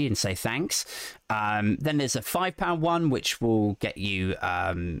coffee and say thanks. Then there's a £5 one, which will get you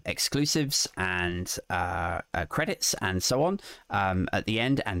exclusives and credits and so on at the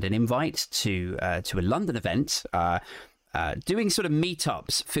end, and an invite to a London event. Doing sort of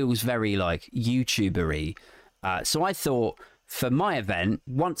meetups feels very like YouTuber-y. So I thought, for my event,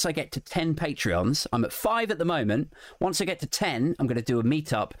 once I get to 10 Patreons, I'm at 5 at the moment. Once I get to 10, I'm going to do a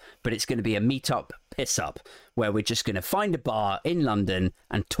meetup, but it's going to be a meetup piss up, where we're just going to find a bar in London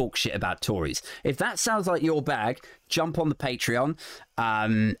and talk shit about Tories. If that sounds like your bag, jump on the Patreon.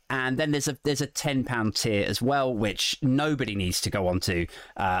 And then there's a £10 tier as well, which nobody needs to go on to.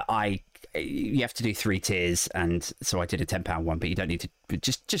 You have to do 3 tiers, and so I did a £10 one, but you don't need to,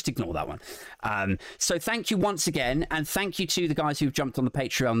 just ignore that one. So thank you once again, and thank you to the guys who've jumped on the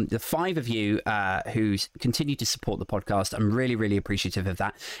Patreon, the 5 of you who continue to support the podcast. I'm really, really appreciative of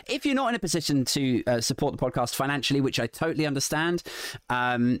that. If you're not in a position to support the podcast financially, which I totally understand,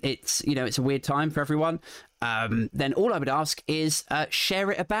 it's a weird time for everyone. Then all I would ask is share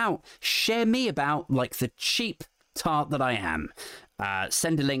me about like the cheap tart that I am.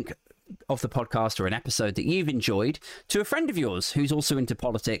 Send a link of the podcast or an episode that you've enjoyed to a friend of yours who's also into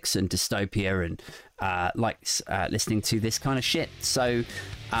politics and dystopia and likes listening to this kind of shit. So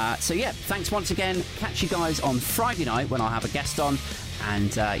yeah, thanks once again. Catch you guys on Friday night when I'll have a guest on.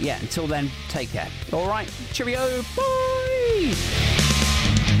 And yeah, until then, take care. All right, cheerio, bye.